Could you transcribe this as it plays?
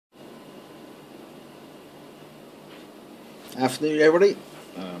Afternoon, everybody.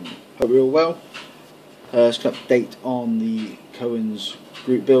 Hope you're all well. Just an update on the Coens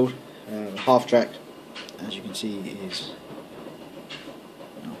group build. Half track, as you can see, is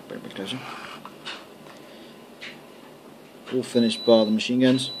a bit closer. All finished bar the machine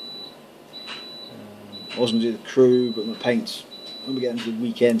guns. I was going to do the crew, but my paints when we get into the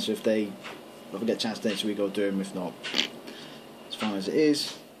weekend. So if I get a chance next week, I'll do them. If not, as fine as it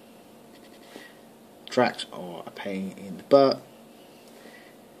is. Tracks are a pain in the butt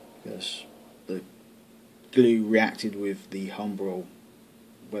because the glue reacted with the Humbrol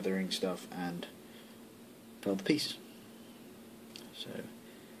weathering stuff and fell to pieces. So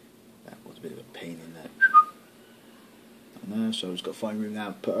that was a bit of a pain in there. So I've just got to find room now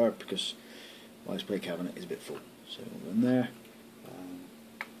to put her because my display cabinet is a bit full. So we'll go in there.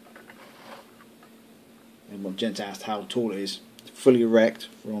 And one gent asked how tall it is. It's fully erect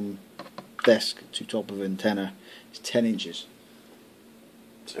from desk to top of antenna. It's 10 inches.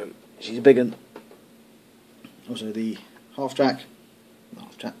 So she's a big one. Also the half track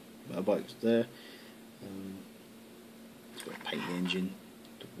bike's there. It's got to paint the engine,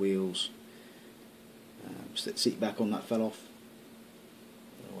 the wheels. Slip seat back on that fell off. I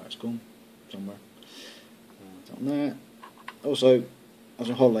don't know where it's gone. Somewhere. It's on there. Also, I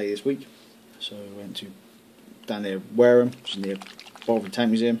was on holiday this week, so I went to down near Wareham, which is near Bolton Tank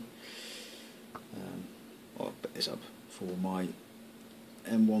Museum. I'll put this up for my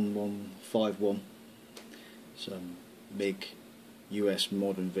M1151, some big US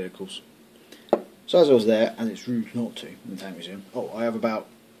modern vehicles. So as I was there, and it's rude not to, in the Tank Museum, I have about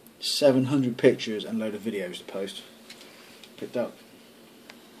 700 pictures and a load of videos to post. Picked up.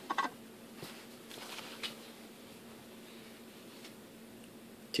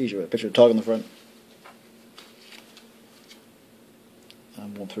 T-shirt with a picture of a tiger on the front.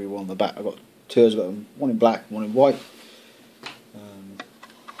 And 131 on the back. I've got two of them, one in black, one in white.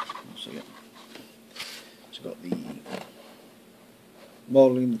 So I've got the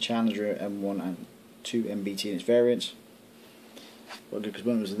modelling, the Challenger M1 and 2 MBT in its variants. Well, because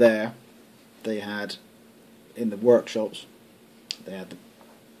when I was there, they had in the workshops, they had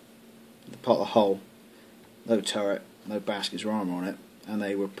the part of the hull, no turret, no baskets or armour on it, and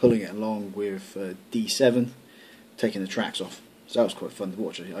they were pulling it along with D7, taking the tracks off. So that was quite fun to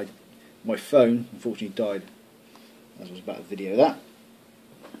watch. My phone unfortunately died as I was about to video that.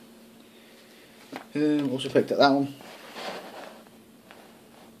 Also picked up that one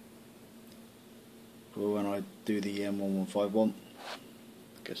for when I do the M1151,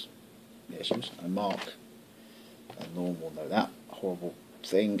 because the issues, and Mark and Norm will know that horrible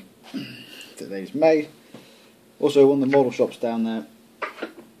thing that they've made. Also one of the model shops down there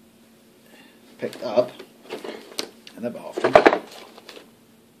picked up another half track.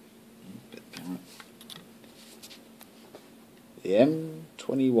 The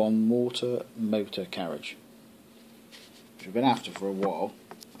M21 mortar motor carriage, which we've been after for a while.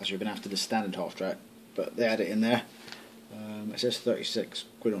 Actually, we've been after the standard half track, but they had it in there. It says 36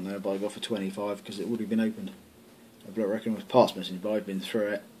 quid on there, but I got for 25 because it would have been opened. I reckon with parts missing, but I'd been through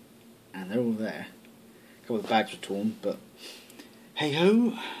it and they're all there. A couple of the bags were torn, but hey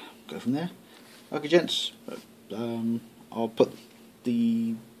ho, go from there. Okay, gents, I'll put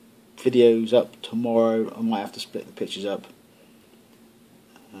the videos up tomorrow. I might have to split the pictures up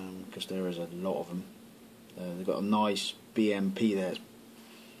because there is a lot of them. They've got a nice BMP there.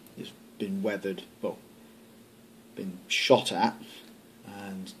 It's been weathered, well, been shot at,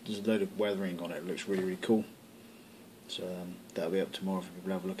 and there's a load of weathering on it. It looks really, really cool. So that'll be up tomorrow for people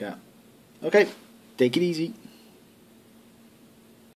to have a look at. Okay, take it easy.